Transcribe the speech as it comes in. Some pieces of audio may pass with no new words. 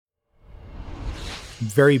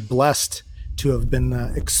very blessed to have been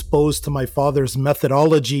exposed to my father's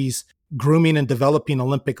methodologies, grooming and developing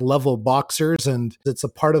Olympic level boxers. And it's a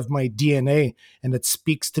part of my DNA and it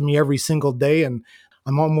speaks to me every single day. And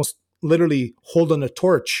I'm almost literally holding a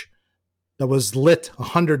torch that was lit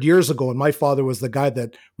 100 years ago. And my father was the guy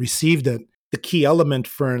that received it. The key element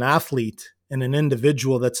for an athlete and an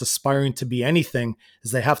individual that's aspiring to be anything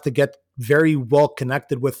is they have to get very well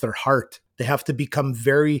connected with their heart. They have to become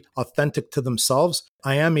very authentic to themselves.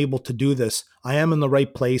 I am able to do this. I am in the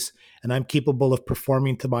right place and I'm capable of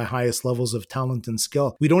performing to my highest levels of talent and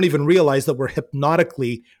skill. We don't even realize that we're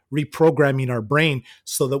hypnotically reprogramming our brain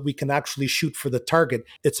so that we can actually shoot for the target.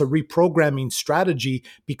 It's a reprogramming strategy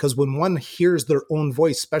because when one hears their own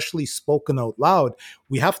voice, especially spoken out loud,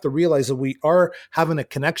 we have to realize that we are having a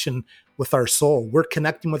connection with our soul. We're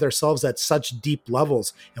connecting with ourselves at such deep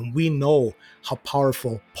levels, and we know how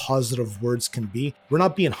powerful positive words can be. We're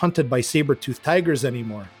not being hunted by saber-toothed tigers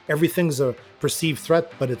anymore. Everything's a perceived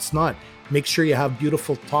threat, but it's not. Make sure you have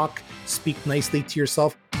beautiful talk, speak nicely to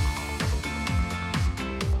yourself.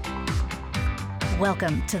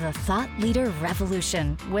 Welcome to the Thought Leader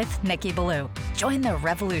Revolution with Nikki Ballou. Join the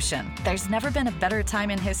revolution. There's never been a better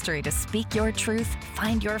time in history to speak your truth,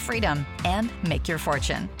 find your freedom, and make your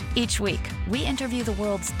fortune. Each week, we interview the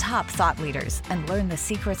world's top thought leaders and learn the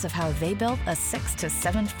secrets of how they built a 6 to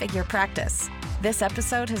 7 figure practice. This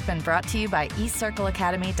episode has been brought to you by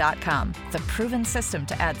eCircleAcademy.com, the proven system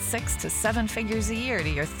to add 6 to 7 figures a year to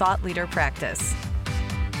your thought leader practice.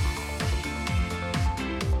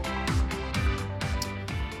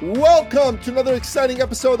 Welcome to another exciting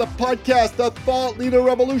episode of the podcast, The Thought Leader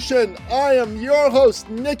Revolution. I am your host,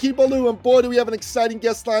 Nikki Ballou, and boy, do we have an exciting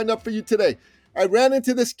guest lined up for you today. I ran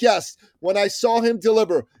into this guest when I saw him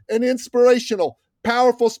deliver an inspirational,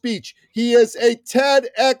 powerful speech. He is a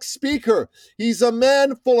TEDx speaker. He's a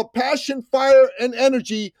man full of passion, fire, and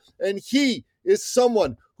energy, and he is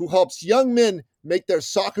someone who helps young men make their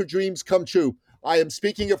soccer dreams come true. I am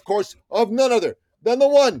speaking, of course, of none other than the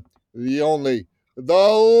one, the only, the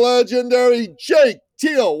legendary Jake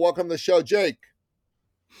Teale. Welcome to the show, Jake.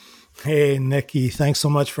 Hey, Nikki. Thanks so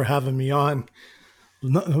much for having me on.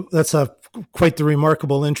 That's quite the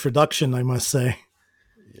remarkable introduction, I must say.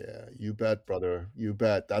 Yeah, you bet, brother. You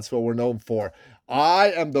bet. That's what we're known for.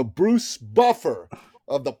 I am the Bruce Buffer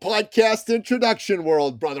of the podcast introduction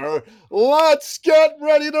world, brother. Let's get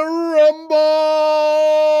ready to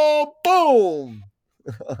rumble. Boom.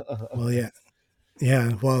 Well, yeah.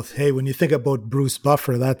 Yeah, well, hey, when you think about Bruce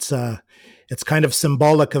Buffer, that's it's kind of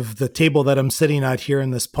symbolic of the table that I'm sitting at here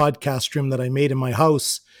in this podcast room that I made in my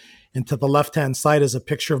house. And to the left-hand side is a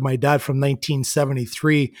picture of my dad from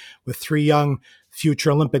 1973 with 3 young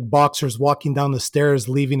future Olympic boxers walking down the stairs,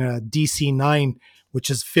 leaving a DC-9,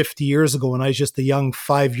 which is 50 years ago when I was just a young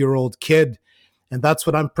 5-year-old kid. And that's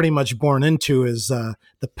what I'm pretty much born into is the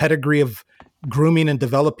pedigree of grooming and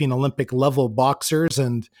developing Olympic level boxers,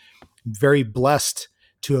 and very blessed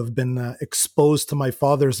to have been exposed to my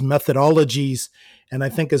father's methodologies. And I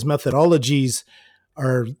think his methodologies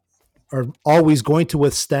are always going to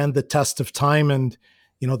withstand the test of time. And,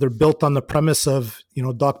 you know, they're built on the premise of, you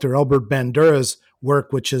know, Dr. Albert Bandura's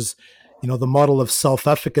work, which is, you know, the model of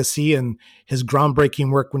self-efficacy, and his groundbreaking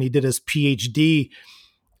work when he did his PhD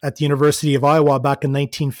at the University of Iowa back in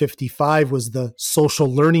 1955 was the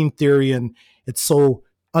social learning theory. And it's so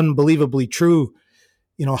unbelievably true,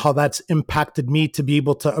 you know, how that's impacted me to be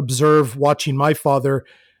able to observe watching my father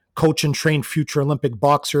coach and train future Olympic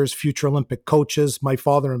boxers, future Olympic coaches. My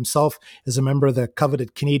father himself is a member of the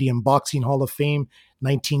coveted Canadian Boxing Hall of Fame,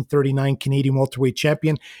 1939 Canadian welterweight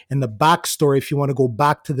champion. And the backstory, if you want to go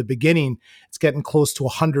back to the beginning, it's getting close to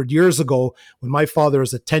 100 years ago when my father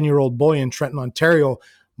was a 10-year-old boy in Trenton, Ontario.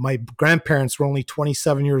 My grandparents were only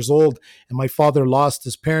 27 years old, and my father lost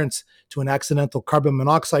his parents to an accidental carbon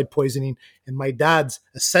monoxide poisoning. And my dad's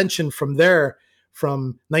ascension from there,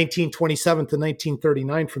 from 1927 to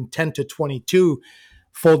 1939, from 10 to 22,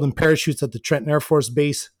 folding parachutes at the Trenton Air Force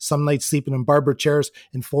Base, some nights sleeping in barber chairs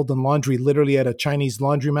and folding laundry literally at a Chinese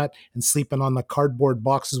laundromat and sleeping on the cardboard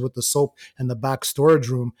boxes with the soap and the back storage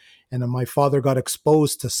room. And then my father got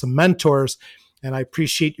exposed to some mentors. And I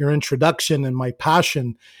appreciate your introduction and my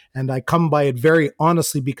passion. And I come by it very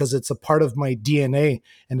honestly because it's a part of my DNA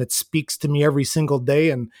and it speaks to me every single day.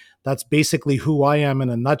 And that's basically who I am in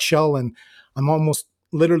a nutshell. And I'm almost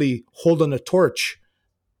literally holding a torch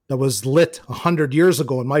that was lit 100 years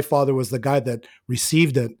ago. And my father was the guy that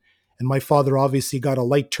received it. And my father obviously got a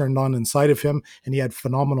light turned on inside of him. And he had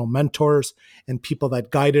phenomenal mentors and people that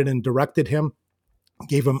guided and directed him,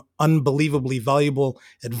 gave him unbelievably valuable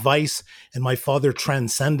advice. And my father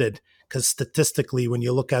transcended because statistically, when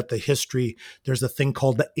you look at the history, there's a thing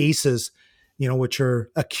called the ACEs, which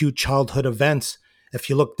are acute childhood events. If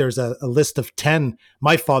you look, there's a list of 10.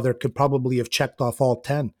 My father could probably have checked off all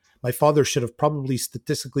 10. My father should have probably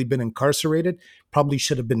statistically been incarcerated, probably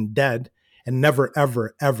should have been dead, and never,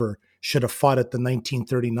 ever, ever should have fought at the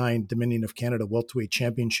 1939 Dominion of Canada Welterweight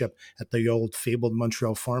Championship at the old fabled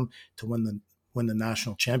Montreal Farm to win the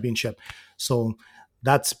national championship. So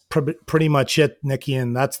that's pretty much it, Nikki,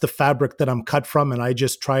 and that's the fabric that I'm cut from. And I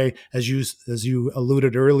just try, as you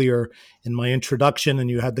alluded earlier in my introduction, and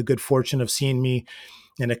you had the good fortune of seeing me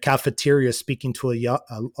in a cafeteria speaking to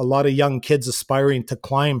a lot of young kids aspiring to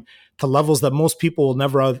climb to levels that most people will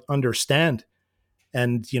never understand.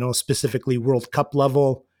 And, specifically World Cup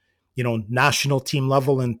level, national team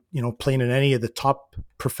level, and, playing in any of the top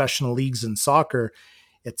professional leagues in soccer.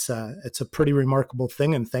 It's a pretty remarkable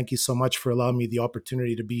thing. And thank you so much for allowing me the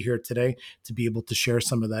opportunity to be here today, to be able to share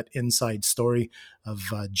some of that inside story of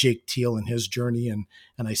Jake Teale and his journey. And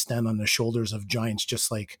I stand on the shoulders of giants,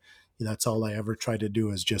 just like that's all I ever try to do,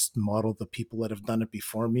 is just model the people that have done it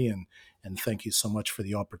before me. And thank you so much for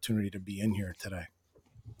the opportunity to be in here today.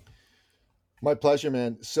 My pleasure,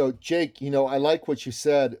 man. So, Jake, I like what you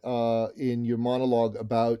said in your monologue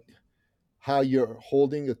about how you're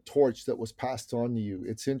holding a torch that was passed on to you.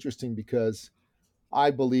 It's interesting because I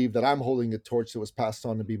believe that I'm holding a torch that was passed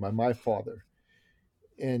on to me by my father.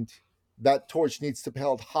 And that torch needs to be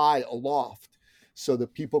held high aloft so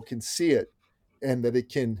that people can see it and that it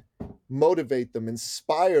can motivate them,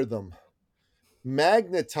 inspire them,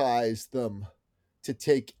 magnetize them to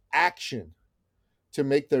take action, to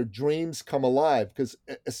make their dreams come alive. Because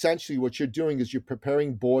essentially what you're doing is you're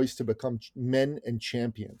preparing boys to become men and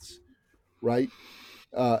champions, right?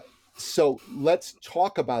 So let's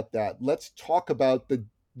talk about that. Let's talk about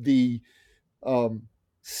the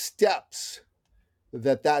steps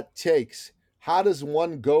that takes. How does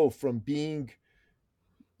one go from being,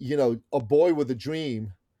 a boy with a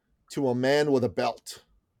dream to a man with a belt?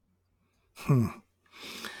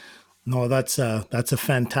 No, that's a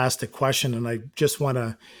fantastic question. And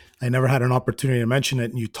I never had an opportunity to mention it.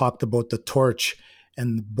 And you talked about the torch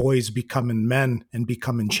and boys becoming men and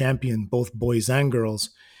becoming champion, both boys and girls.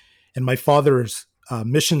 And my father's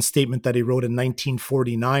mission statement that he wrote in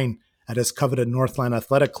 1949 at his coveted Northland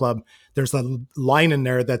Athletic Club, there's a line in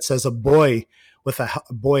there that says a boy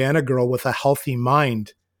and a girl with a healthy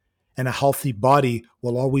mind and a healthy body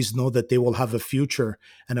will always know that they will have a future.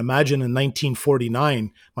 And imagine in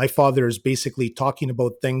 1949, my father is basically talking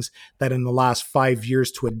about things that in the last 5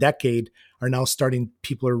 years to a decade are now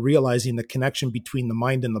people are realizing the connection between the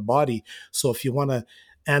mind and the body. So if you want to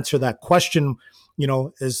answer that question,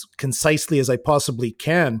 as concisely as I possibly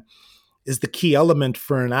can, is the key element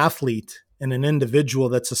for an athlete and an individual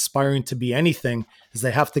that's aspiring to be anything is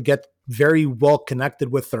they have to get very well connected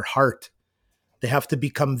with their heart. They have to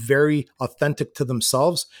become very authentic to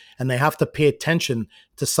themselves, and they have to pay attention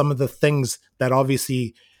to some of the things that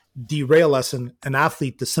obviously derail us. And an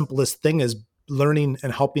athlete, the simplest thing is learning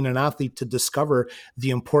and helping an athlete to discover the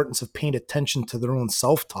importance of paying attention to their own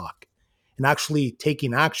self-talk and actually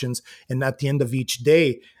taking actions. And at the end of each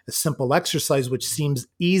day, a simple exercise, which seems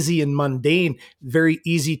easy and mundane, very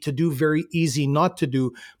easy to do, very easy not to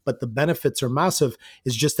do, but the benefits are massive,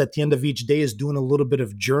 is just at the end of each day is doing a little bit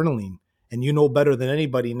of journaling. And you know better than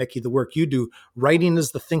anybody, Nikki, the work you do. Writing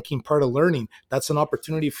is the thinking part of learning. That's an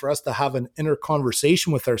opportunity for us to have an inner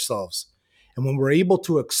conversation with ourselves. And when we're able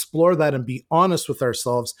to explore that and be honest with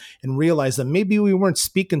ourselves and realize that maybe we weren't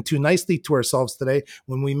speaking too nicely to ourselves today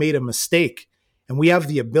when we made a mistake. And we have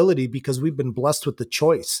the ability, because we've been blessed with the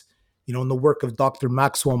choice, in the work of Dr.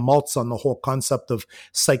 Maxwell Maltz on the whole concept of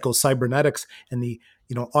psycho-cybernetics and the,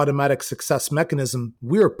 automatic success mechanism.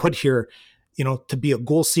 We are put here to be a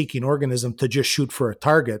goal-seeking organism, to just shoot for a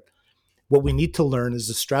target. What we need to learn is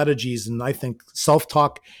the strategies. And I think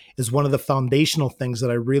self-talk is one of the foundational things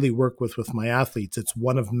that I really work with my athletes. It's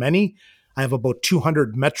one of many. I have about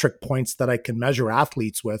 200 metric points that I can measure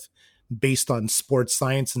athletes with based on sports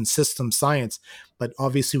science and system science. But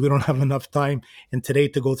obviously we don't have enough time in today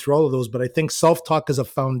to go through all of those. But I think self-talk is a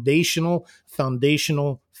foundational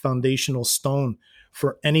stone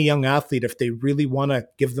for any young athlete if they really want to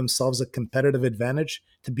give themselves a competitive advantage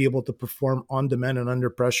to be able to perform on demand and under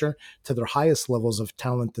pressure to their highest levels of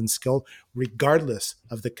talent and skill, regardless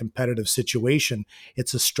of the competitive situation.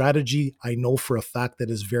 It's a strategy I know for a fact that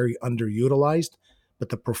is very underutilized, but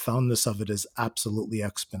the profoundness of it is absolutely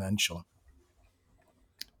exponential.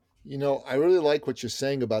 I really like what you're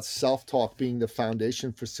saying about self-talk being the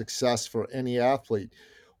foundation for success for any athlete.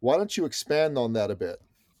 Why don't you expand on that a bit?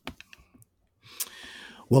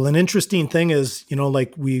 Well, an interesting thing is,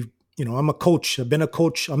 like we I'm a coach. I've been a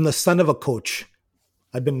coach. I'm the son of a coach.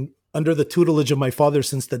 I've been under the tutelage of my father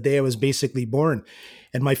since the day I was basically born.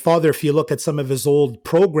 And my father, if you look at some of his old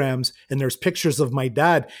programs and there's pictures of my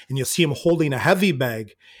dad and you'll see him holding a heavy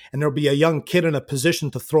bag and there'll be a young kid in a position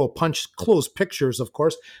to throw a punch, closed pictures, of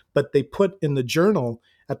course, but they put in the journal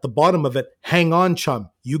at the bottom of it, hang on, chum,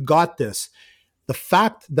 you got this. The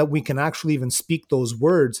fact that we can actually even speak those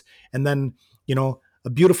words and then, a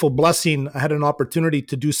beautiful blessing. I had an opportunity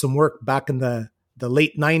to do some work back in the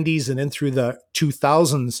late 90s and in through the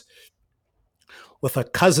 2000s with a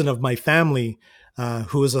cousin of my family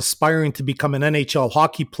who was aspiring to become an NHL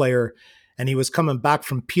hockey player. And he was coming back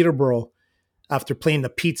from Peterborough after playing the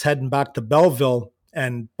Pete's heading back to Belleville.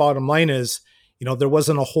 And bottom line is, there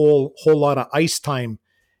wasn't a whole lot of ice time.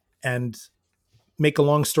 And make a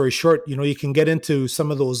long story short, you can get into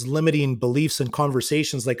some of those limiting beliefs and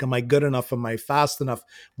conversations like, am I good enough? Am I fast enough?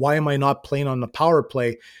 Why am I not playing on the power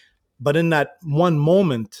play? But in that one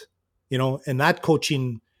moment, in that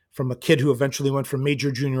coaching from a kid who eventually went from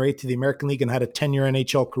Major Junior A to the American League and had a 10-year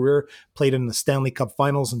NHL career, played in the Stanley Cup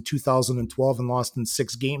Finals in 2012 and lost in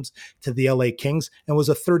 6 games to the LA Kings and was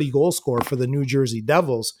a 30-goal scorer for the New Jersey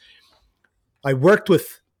Devils. I worked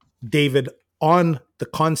with David on the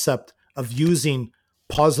concept of using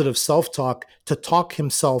positive self-talk to talk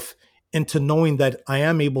himself into knowing that I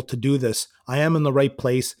am able to do this. I am in the right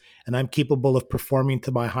place and I'm capable of performing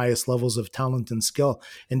to my highest levels of talent and skill.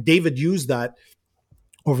 And David used that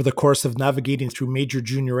over the course of navigating through Major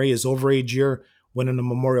Junior A, his overage year, winning a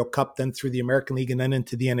Memorial Cup, then through the American League and then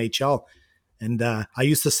into the NHL. And I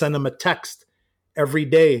used to send him a text every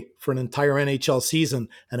day for an entire NHL season.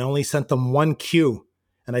 And I only sent him one cue.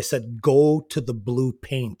 And I said, go to the blue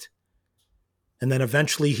paint. And then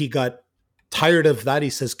eventually he got tired of that. He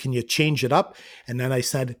says, can you change it up? And then I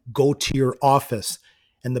said, go to your office.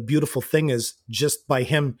 And the beautiful thing is just by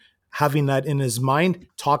him having that in his mind,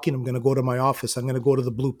 talking, I'm going to go to my office. I'm going to go to the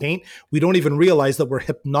blue paint. We don't even realize that we're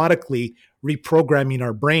hypnotically reprogramming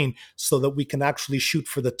our brain so that we can actually shoot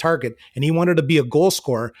for the target. And he wanted to be a goal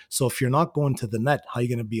scorer. So if you're not going to the net, how are you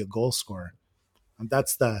going to be a goal scorer? And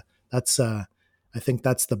I think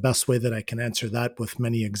that's the best way that I can answer that with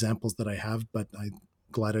many examples that I have, but I'm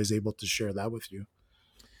glad I was able to share that with you.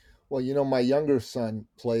 Well, my younger son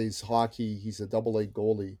plays hockey. He's a AA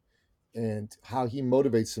goalie. And how he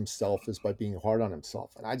motivates himself is by being hard on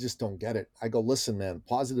himself. And I just don't get it. I go, listen, man,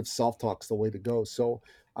 positive self-talk's the way to go. So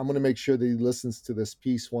I'm going to make sure that he listens to this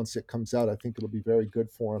piece once it comes out. I think it'll be very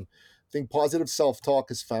good for him. I think positive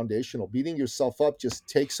self-talk is foundational. Beating yourself up just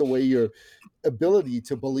takes away your ability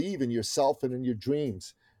to believe in yourself and in your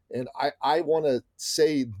dreams. And I want to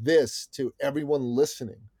say this to everyone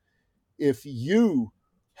listening. If you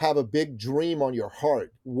have a big dream on your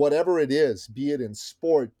heart, whatever it is, be it in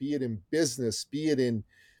sport, be it in business, be it in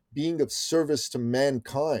being of service to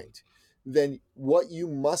mankind, then what you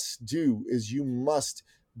must do is you must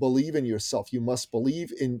believe in yourself. You must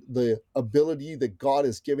believe in the ability that God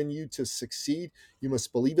has given you to succeed. You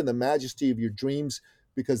must believe in the majesty of your dreams,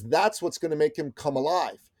 because that's what's going to make him come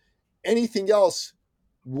alive. Anything else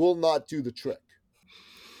will not do the trick.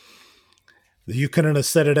 You couldn't have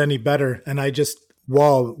said it any better. And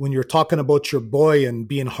when you're talking about your boy and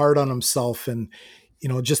being hard on himself and,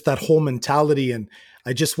 just that whole mentality. And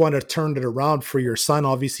I just want to turn it around for your son.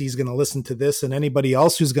 Obviously, he's going to listen to this, and anybody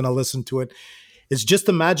else who's going to listen to it is just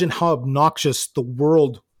imagine how obnoxious the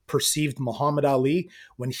world perceived Muhammad Ali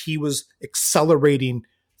when he was accelerating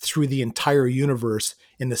through the entire universe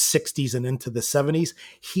in the 60s and into the 70s.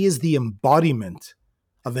 He is the embodiment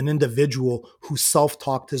of an individual who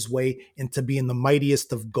self-talked his way into being the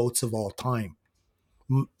mightiest of GOATs of all time.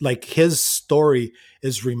 Like, his story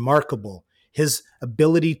is remarkable. His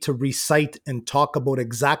ability to recite and talk about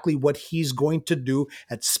exactly what he's going to do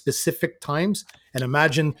at specific times. And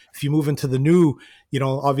imagine if you move into the new,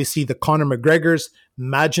 obviously the Conor McGregor's,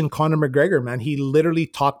 imagine Conor McGregor, man, he literally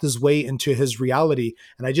talked his way into his reality.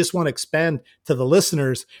 And I just want to expand to the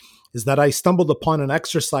listeners is that I stumbled upon an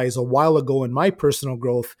exercise a while ago in my personal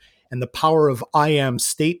growth and the power of I am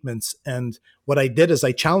statements. And what I did is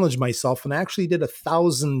I challenged myself, and I actually did a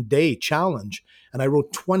 1,000-day challenge. And I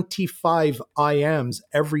wrote 25 I ams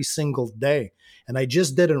every single day. And I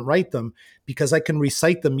just didn't write them because I can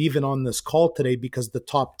recite them even on this call today, because the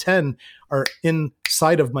top 10 are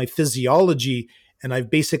inside of my physiology. And I've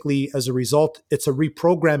basically, as a result, it's a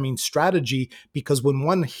reprogramming strategy, because when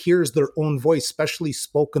one hears their own voice, especially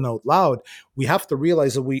spoken out loud, we have to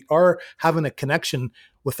realize that we are having a connection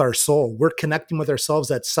with our soul. We're connecting with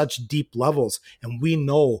ourselves at such deep levels, and we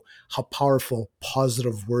know how powerful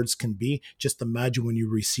positive words can be. Just imagine when you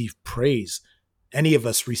receive praise. any of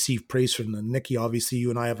us receive praise from them. Nikki, obviously you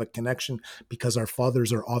and I have a connection because our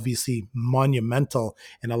fathers are obviously monumental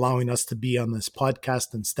in allowing us to be on this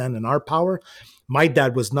podcast and stand in our power. My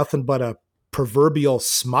dad was nothing but a proverbial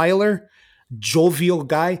smiler, jovial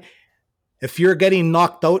guy. If you're getting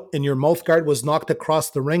knocked out and your mouth guard was knocked across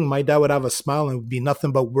the ring, my dad would have a smile and it would be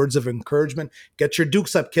nothing but words of encouragement. Get your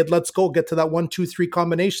dukes up, kid. Let's go. Get to that 1-2-3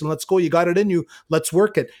 combination. Let's go. You got it in you. Let's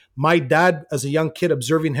work it. My dad, as a young kid,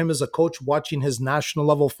 observing him as a coach, watching his national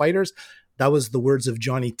level fighters, that was the words of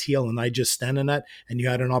Johnny Teale. And I just stand in that. And you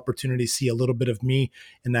had an opportunity to see a little bit of me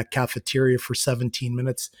in that cafeteria for 17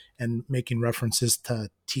 minutes and making references to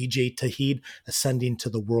TJ Tahid ascending to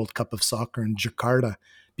the World Cup of Soccer in Jakarta,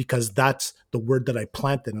 because that's the word that I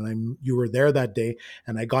planted. And you were there that day,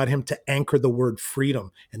 and I got him to anchor the word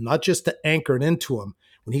freedom, and not just to anchor it into him.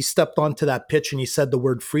 When he stepped onto that pitch and he said the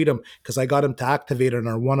word freedom, because I got him to activate it in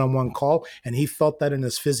our one-on-one call, and he felt that in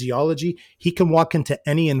his physiology, he can walk into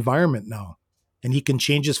any environment now. And he can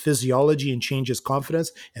change his physiology and change his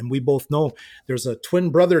confidence. And we both know there's a twin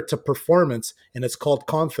brother to performance, and it's called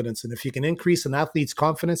confidence. And if you can increase an athlete's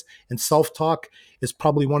confidence, and self-talk is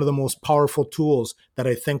probably one of the most powerful tools that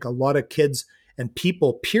I think a lot of kids and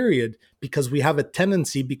people, period, because we have a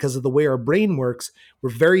tendency, because of the way our brain works, we're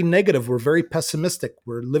very negative, we're very pessimistic.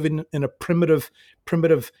 We're living in a primitive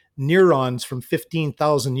neurons from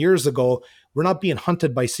 15,000 years ago. We're not being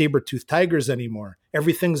hunted by saber-toothed tigers anymore.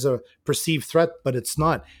 Everything's a perceived threat, but it's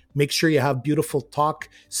not. Make sure you have beautiful talk,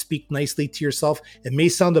 speak nicely to yourself. It may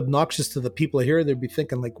sound obnoxious to the people here. They'll be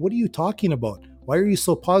thinking like, what are you talking about? Why are you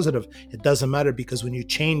so positive? It doesn't matter, because when you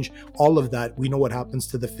change all of that, we know what happens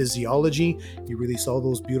to the physiology. You release all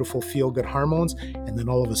those beautiful feel-good hormones, and then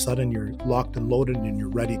all of a sudden you're locked and loaded and you're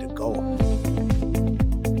ready to go.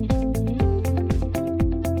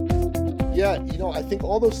 Yeah, I think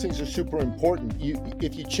all those things are super important.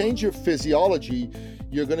 If you change your physiology,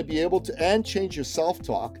 you're going to be able to, and change your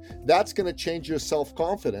self-talk. That's going to change your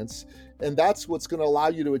self-confidence, and that's what's going to allow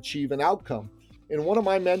you to achieve an outcome. And one of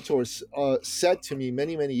my mentors said to me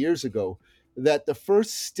many, many years ago that the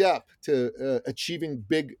first step to achieving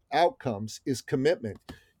big outcomes is commitment.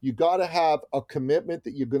 You got to have a commitment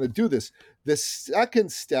that you're going to do this. The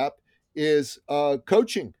second step is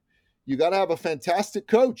coaching. You got to have a fantastic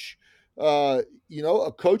coach. A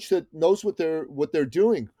coach that knows what they're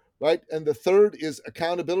doing, right? And the third is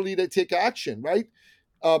accountability to take action, right?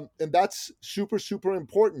 And that's super, super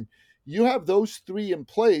important. You have those three in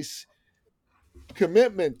place.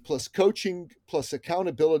 Commitment plus coaching plus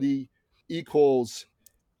accountability equals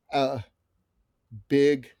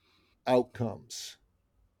big outcomes.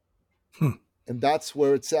 And that's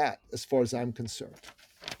where it's at, as far as I'm concerned.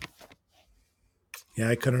 Yeah,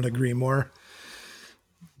 I couldn't agree more.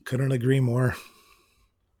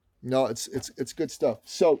 No, it's good stuff.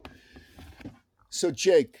 So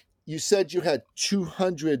Jake, you said you had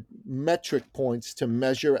 200 metric points to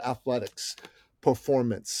measure athletics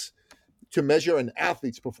performance, to measure an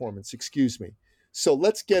athlete's performance, excuse me. So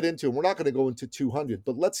let's get into, we're not going to go into 200,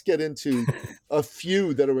 but let's get into a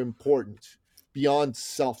few that are important beyond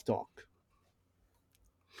self-talk.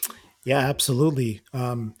 Yeah, absolutely.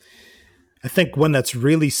 I think one that's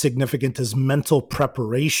really significant is mental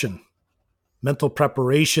preparation. Mental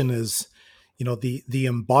preparation is, the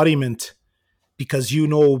embodiment, because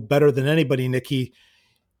better than anybody, Nikki,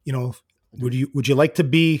 would you like to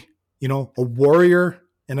be, a warrior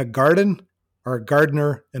in a garden or a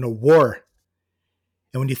gardener in a war?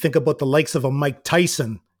 And when you think about the likes of a Mike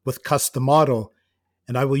Tyson with Customato,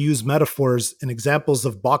 and I will use metaphors and examples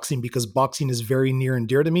of boxing because boxing is very near and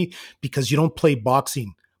dear to me, because you don't play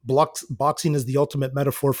boxing. Boxing is the ultimate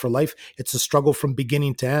metaphor for life. It's a struggle from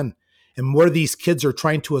beginning to end. And where these kids are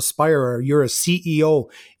trying to aspire are, you're a CEO,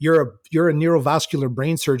 you're a neurovascular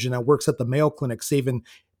brain surgeon that works at the Mayo Clinic saving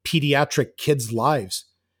pediatric kids' lives.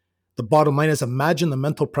 The bottom line is, imagine the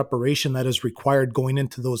mental preparation that is required going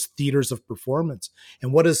into those theaters of performance.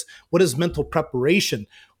 And what is mental preparation?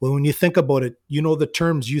 Well, when you think about it, you know the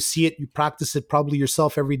terms, you see it, you practice it probably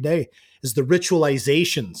yourself every day, is the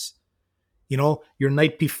ritualizations. Your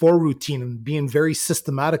night before routine, and being very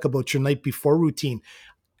systematic about your night before routine.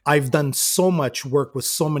 I've done so much work with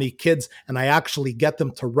so many kids, and I actually get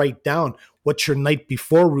them to write down what's your night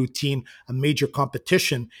before routine, a major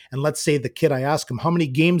competition. And let's say the kid, I ask him, how many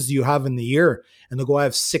games do you have in the year? And they'll go, I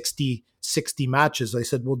have 60 matches. I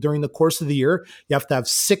said, well, during the course of the year, you have to have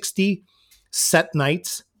 60 set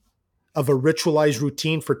nights of a ritualized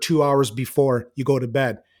routine for 2 hours before you go to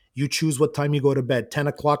bed. You choose what time you go to bed. 10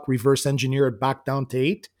 o'clock, reverse engineer it back down to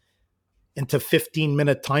 8 into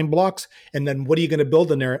 15-minute time blocks. And then what are you going to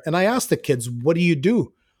build in there? And I asked the kids, what do you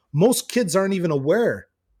do? Most kids aren't even aware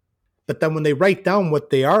But then when they write down what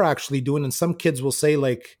they are actually doing, and some kids will say,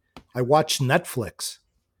 like, I watch Netflix.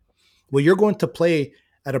 Well, you're going to play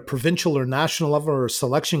at a provincial or national level or a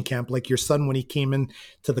selection camp like your son when he came in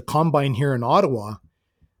to the combine here in Ottawa.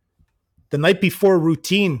 The night before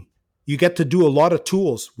routine, you get to do a lot of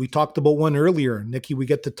tools. We talked about one earlier, Nikki. We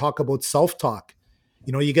get to talk about self-talk.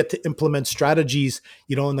 You get to implement strategies,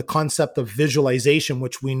 in the concept of visualization,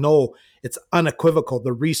 which we know it's unequivocal.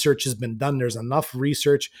 The research has been done. There's enough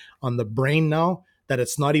research on the brain now that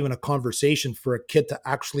it's not even a conversation for a kid to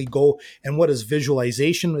actually go. And what is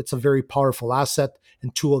visualization? It's a very powerful asset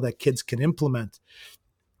and tool that kids can implement.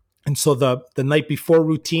 And so the night before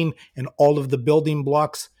routine and all of the building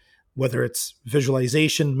blocks, whether it's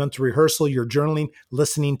visualization, mental rehearsal, your journaling,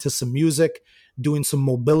 listening to some music, doing some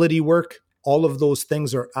mobility work, all of those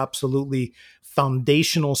things are absolutely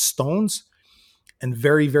foundational stones and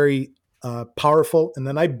very, very powerful. And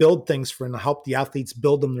then I build things and help the athletes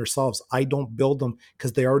build them themselves. I don't build them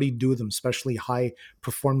because they already do them, especially high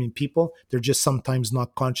performing people. They're just sometimes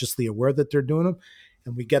not consciously aware that they're doing them.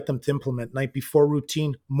 And we get them to implement night before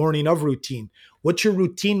routine, morning of routine. What's your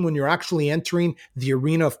routine when you're actually entering the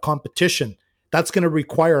arena of competition? That's going to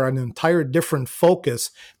require an entire different focus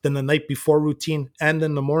than the night before routine and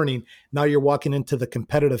in the morning. Now you're walking into the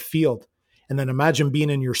competitive field. And then imagine being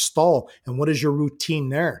in your stall and what is your routine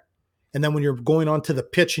there? And then when you're going onto the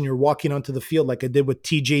pitch and you're walking onto the field, like I did with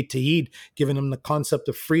TJ Taid, giving him the concept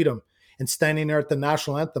of freedom and standing there at the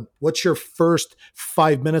national anthem, what's your first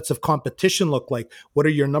 5 minutes of competition look like? What are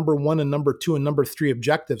your number 1 and number 2 and number 3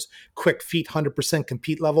 objectives? Quick feet, 100%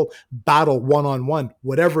 compete level, battle one-on-one,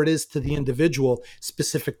 whatever it is to the individual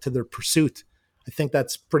specific to their pursuit. I think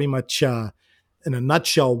that's pretty much, in a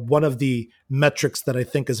nutshell, one of the metrics that I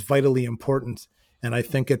think is vitally important. And I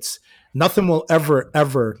think it's nothing will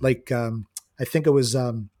ever, like I think it was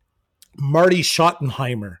Marty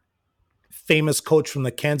Schottenheimer, famous coach from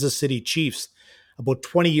the Kansas City Chiefs. About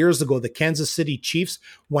 20 years ago, the Kansas City Chiefs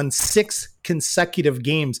won 6 consecutive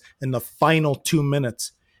games in the final 2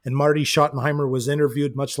 minutes. And Marty Schottenheimer was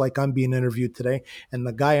interviewed, much like I'm being interviewed today. And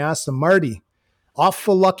the guy asked him, Marty,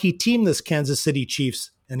 awful lucky team, this Kansas City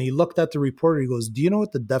Chiefs. And he looked at the reporter. He goes, do you know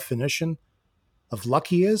what the definition of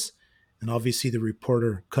lucky is? And obviously the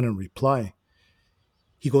reporter couldn't reply.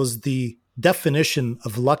 He goes, the definition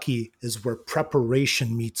of lucky is where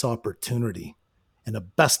preparation meets opportunity. And the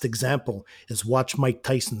best example is watch Mike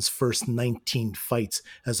Tyson's first 19 fights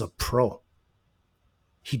as a pro.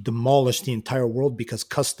 He demolished the entire world because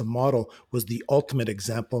custom auto was the ultimate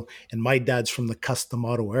example. And my dad's from the custom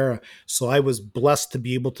auto era. So I was blessed to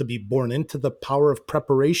be able to be born into the power of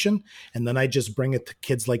preparation. And then I just bring it to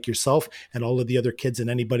kids like yourself and all of the other kids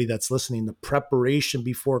and anybody that's listening. The preparation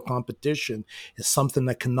before competition is something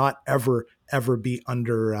that cannot ever be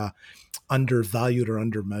undervalued or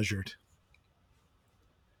undermeasured.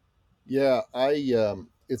 Yeah,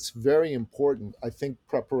 it's very important. I think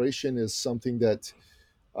preparation is something that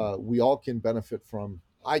we all can benefit from.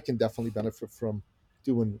 I can definitely benefit from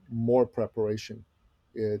doing more preparation.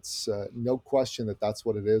 It's no question that's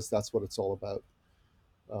what it is. That's what it's all about,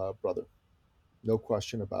 brother. No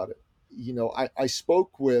question about it. I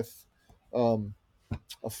spoke with a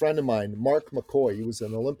friend of mine, Mark McCoy. He was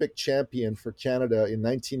an Olympic champion for Canada in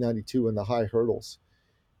 1992 in the high hurdles.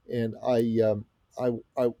 And I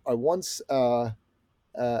once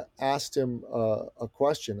asked him a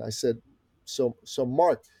question. I said, so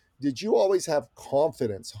Mark, did you always have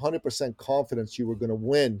confidence, 100% confidence you were going to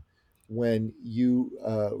win when you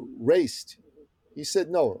raced? He said,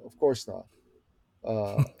 no, of course not.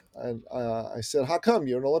 And I said, how come?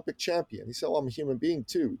 You're an Olympic champion. He said, well, I'm a human being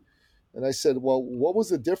too. And I said, well, what was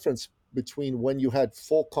the difference between when you had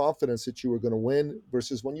full confidence that you were going to win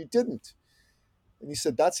versus when you didn't? And he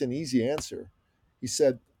said, that's an easy answer. He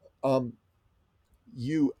said,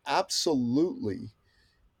 you absolutely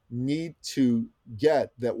need to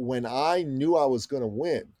get that when I knew I was going to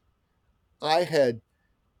win, I had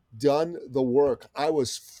done the work. I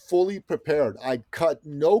was fully prepared. I'd cut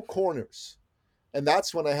no corners. And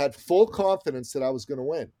that's when I had full confidence that I was going to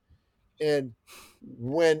win. And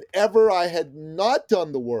whenever I had not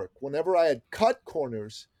done the work, whenever I had cut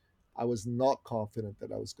corners, I was not confident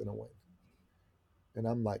that I was going to win. And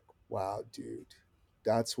I'm like, wow, dude,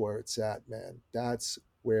 that's where it's at, man. That's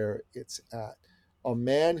where it's at. A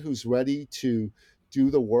man who's ready to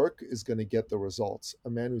do the work is going to get the results.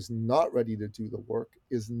 A man who's not ready to do the work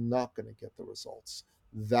is not going to get the results.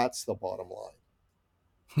 That's the bottom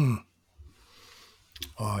line.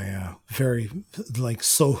 Oh yeah. Very, like,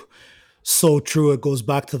 so true. It goes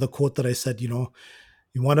back to the quote that I said, you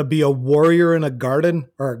want to be a warrior in a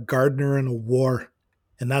garden or a gardener in a war.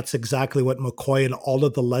 And that's exactly what McCoy and all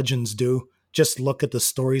of the legends do. Just look at the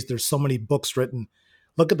stories. There's so many books written.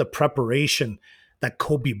 Look at the preparation that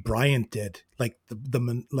Kobe Bryant did. Look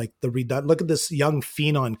at this young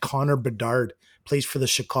phenom, Connor Bedard, plays for the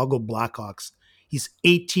Chicago Blackhawks. He's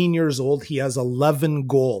 18 years old. He has 11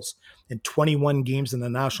 goals in 21 games in the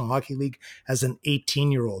National Hockey League as an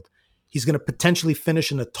 18-year-old. He's going to potentially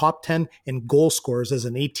finish in the top 10 in goal scorers as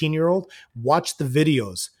an 18-year-old. Watch the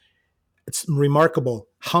videos. It's remarkable.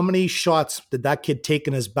 How many shots did that kid take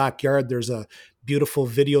in his backyard? There's a beautiful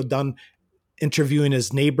video done interviewing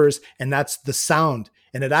his neighbors, and that's the sound.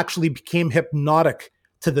 And it actually became hypnotic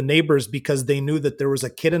to the neighbors because they knew that there was a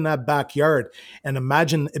kid in that backyard. And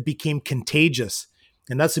imagine it became contagious.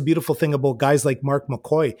 And that's the beautiful thing about guys like Mark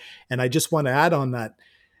McCoy. And I just want to add on that,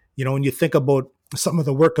 when you think about some of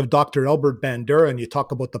the work of Dr. Albert Bandura, and you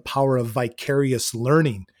talk about the power of vicarious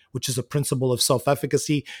learning, which is a principle of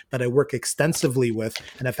self-efficacy that I work extensively with.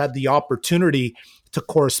 And I've had the opportunity to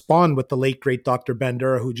correspond with the late, great Dr.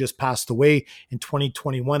 Bandura, who just passed away in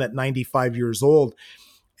 2021 at 95 years old.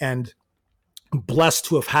 And blessed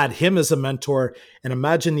to have had him as a mentor. And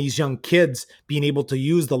imagine these young kids being able to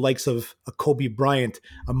use the likes of a Kobe Bryant,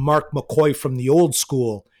 a Mark McCoy from the old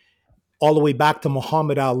school, all the way back to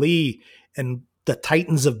Muhammad Ali and the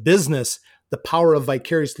titans of business, the power of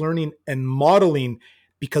vicarious learning and modeling,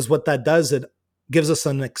 because what that does, it gives us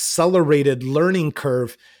an accelerated learning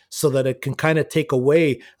curve so that it can kind of take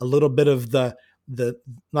away a little bit of the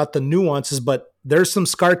not the nuances, but there's some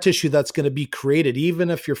scar tissue that's going to be created, even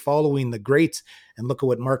if you're following the greats. And look at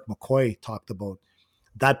what Mark McCoy talked about.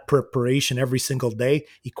 That preparation every single day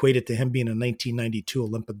equated to him being a 1992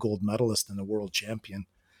 Olympic gold medalist and a world champion.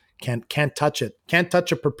 Can't touch it. Can't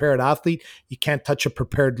touch a prepared athlete. You can't touch a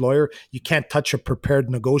prepared lawyer. You can't touch a prepared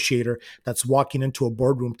negotiator that's walking into a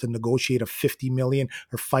boardroom to negotiate a $50 million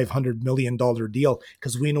or $500 million deal,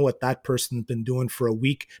 because we know what that person's been doing for a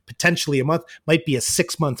week, potentially a month, might be a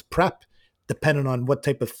 6-month prep, depending on what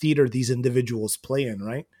type of theater these individuals play in,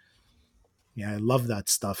 right? Yeah, I love that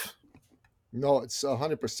stuff. No, it's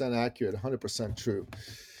 100% accurate, 100% true.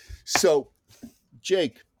 So,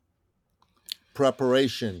 Jake,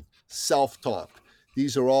 preparation, self-talk,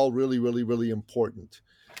 these are all really, really, really important.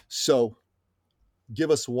 So give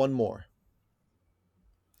us one more.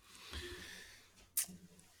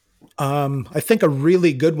 I think a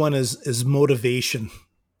really good one is motivation,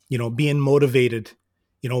 being motivated,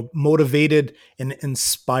 motivated and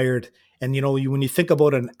inspired. And, when you think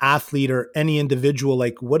about an athlete or any individual,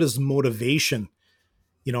 like, what is motivation?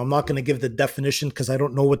 I'm not going to give the definition because I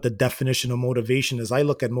don't know what the definition of motivation is. I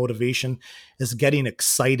look at motivation as getting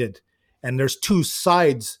excited. And there's two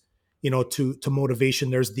sides, to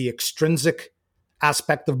motivation. There's the extrinsic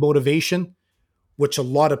aspect of motivation, which a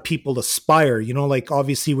lot of people aspire, like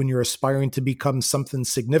obviously when you're aspiring to become something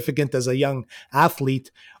significant as a young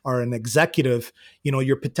athlete or an executive,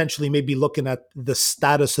 you're potentially maybe looking at the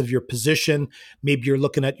status of your position. Maybe you're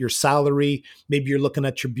looking at your salary. Maybe you're looking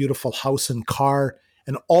at your beautiful house and car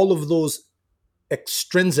and all of those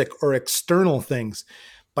extrinsic or external things.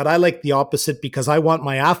 But I like the opposite because I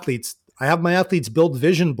have my athletes build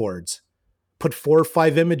vision boards, put 4 or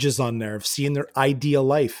 5 images on there of seeing their ideal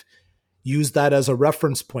life. Use that as a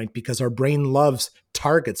reference point because our brain loves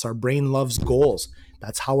targets. Our brain loves goals.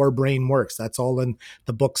 That's how our brain works. That's all in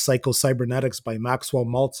the book Psycho-Cybernetics by Maxwell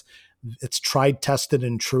Maltz. It's tried, tested,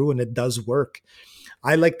 and true, and it does work.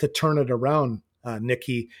 I like to turn it around,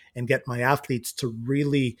 Nikki, and get my athletes to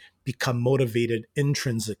really become motivated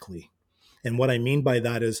intrinsically. And what I mean by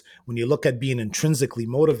that is when you look at being intrinsically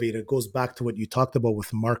motivated, it goes back to what you talked about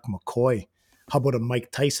with Mark McCoy. How about a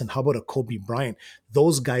Mike Tyson? How about a Kobe Bryant?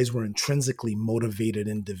 Those guys were intrinsically motivated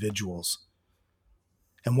individuals.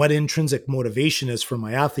 And what intrinsic motivation is for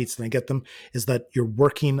my athletes, and I get them, is that you're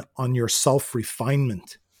working on your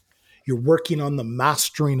self-refinement. You're working on the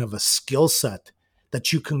mastering of a skill set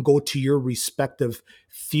that you can go to your respective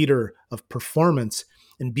theater of performance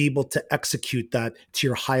and be able to execute that to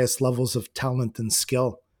your highest levels of talent and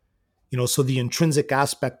skill. So the intrinsic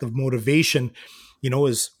aspect of motivation,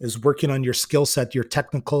 is working on your skill set, your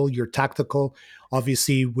technical, your tactical.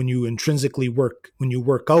 Obviously, when you intrinsically work, when you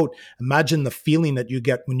work out, imagine the feeling that you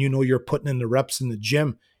get when you're putting in the reps in the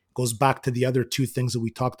gym. It goes back to the other 2 things that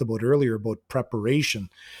we talked about earlier about preparation.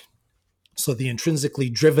 So the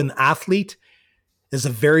intrinsically driven athlete is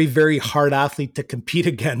a very, very hard athlete to compete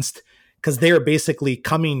against because they are basically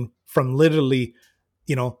coming from literally,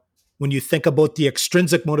 when you think about the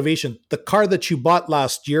extrinsic motivation, the car that you bought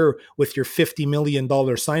last year with your $50 million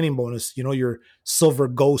signing bonus, your Silver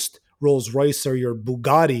Ghost Rolls Royce or your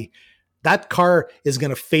Bugatti, that car is going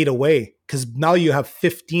to fade away because now you have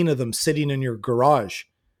 15 of them sitting in your garage.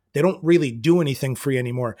 They don't really do anything for you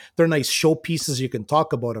anymore. They're nice showpieces. You can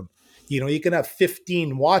talk about them. You can have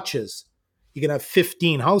 15 watches. You can have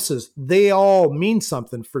 15 houses. They all mean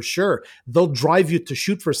something for sure. They'll drive you to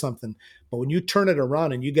shoot for something. But when you turn it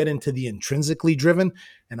around and you get into the intrinsically driven,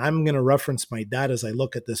 and I'm going to reference my dad as I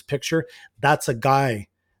look at this picture, that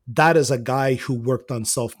is a guy who worked on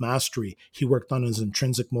self-mastery. He worked on his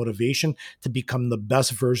intrinsic motivation to become the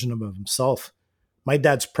best version of himself. My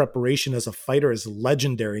dad's preparation as a fighter is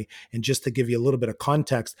legendary. And just to give you a little bit of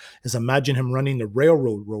context, is imagine him running the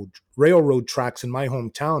railroad tracks in my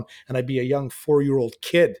hometown, and I'd be a young 3-year-old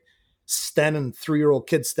kid standing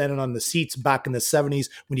on the seats back in the 70s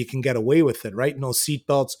when you can get away with it, right? No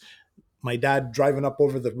seatbelts. My dad driving up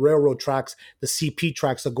over the railroad tracks, the CP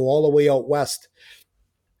tracks that go all the way out west.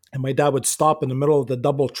 And my dad would stop in the middle of the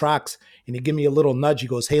double tracks and he'd give me a little nudge. He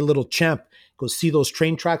goes, "Hey, little champ, go see those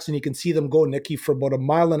train tracks." And you can see them go, Nicky, for about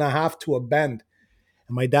 1.5 miles to a bend.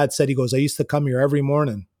 And my dad said, he goes, "I used to come here every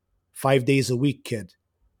morning, 5 days a week, kid,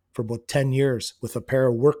 for about 10 years with a pair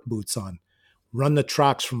of work boots on, run the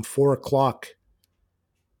tracks from 4 o'clock,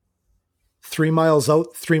 3 miles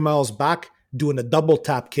out, 3 miles back, doing a double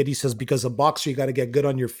tap, kid." He says, "Because a boxer, you got to get good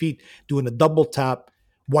on your feet, doing a double tap,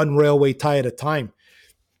 one railway tie at a time."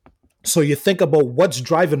 So you think about what's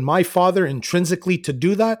driving my father intrinsically to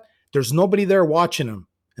do that. There's nobody there watching him.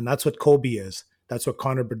 And that's what Kobe is. That's what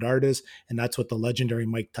Connor Bedard is. And that's what the legendary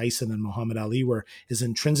Mike Tyson and Muhammad Ali were, is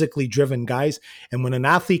intrinsically driven guys. And when an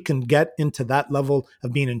athlete can get into that level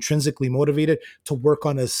of being intrinsically motivated to work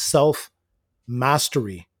on his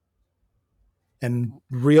self-mastery and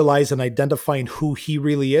realize and identifying who he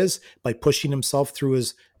really is by pushing himself through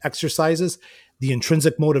his exercises, the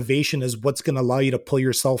intrinsic motivation is what's going to allow you to pull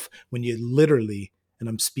yourself when you literally, and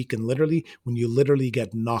I'm speaking literally, when you literally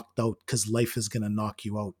get knocked out, because life is going to knock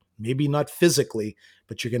you out. Maybe not physically,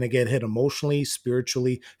 but you're going to get hit emotionally,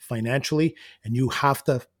 spiritually, financially, and you're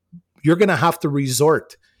going to have to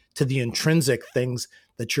resort to the intrinsic things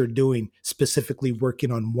that you're doing, specifically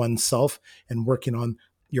working on oneself and working on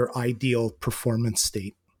your ideal performance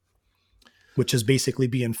state, which is basically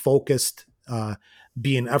being focused,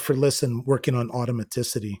 being effortless, and working on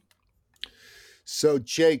automaticity. So,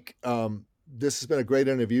 Jake, this has been a great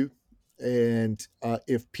interview. And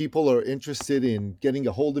if people are interested in getting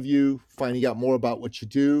a hold of you, finding out more about what you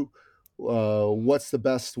do, what's the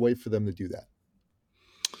best way for them to do that?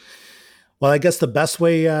 Well, I guess the best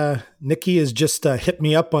way, Nicky, is just hit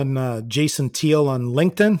me up on Jason Teale on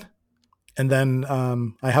LinkedIn. And then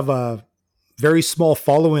I have a very small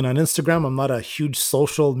following on Instagram. I'm not a huge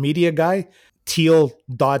social media guy.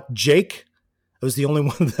 Teale.Jake. It was the only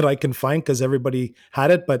one that I can find because everybody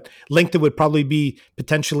had it. But LinkedIn would probably be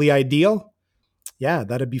potentially ideal. Yeah,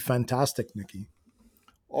 that'd be fantastic, Nicky.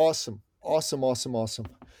 Awesome.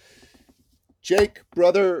 Jake,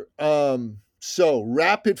 brother, so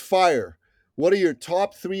rapid fire. What are your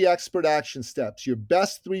top 3 expert action steps? Your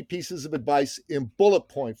best 3 pieces of advice in bullet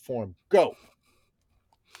point form. Go.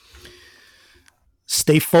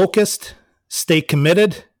 Stay focused, stay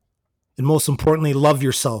committed, and most importantly, love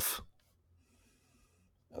yourself.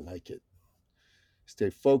 I like it. Stay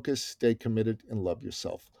focused, stay committed, and love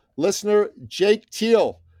yourself. Listener, Jake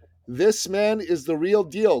Teale. This man is the real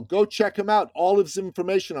deal. Go check him out. All of his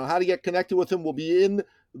information on how to get connected with him will be in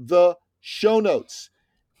the show notes.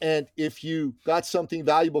 And if you got something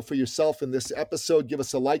valuable for yourself in this episode, give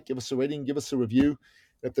us a like, give us a rating, give us a review.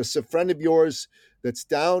 If there's a friend of yours that's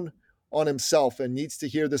down on himself and needs to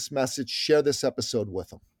hear this message, share this episode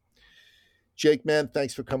with him. Jake, man,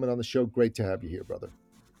 thanks for coming on the show. Great to have you here, brother.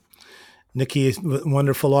 Nicky,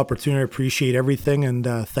 wonderful opportunity. I appreciate everything. And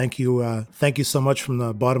thank you so much from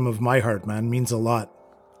the bottom of my heart, man. It means a lot.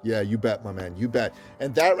 Yeah, you bet, my man. You bet.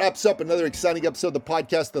 And that wraps up another exciting episode of the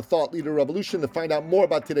podcast, The Thought Leader Revolution. To find out more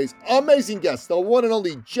about today's amazing guest, the one and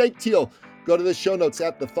only Jake Teale, go to the show notes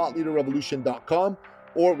at thethoughtleaderrevolution.com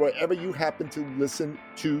or wherever you happen to listen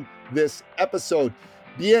to this episode,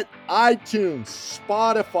 be it iTunes,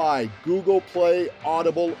 Spotify, Google Play,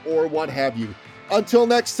 Audible, or what have you. Until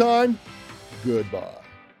next time, goodbye.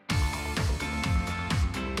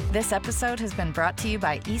 This episode has been brought to you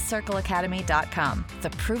by eCircleAcademy.com, the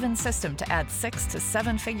proven system to add 6 to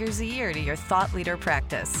 7 figures a year to your thought leader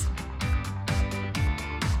practice.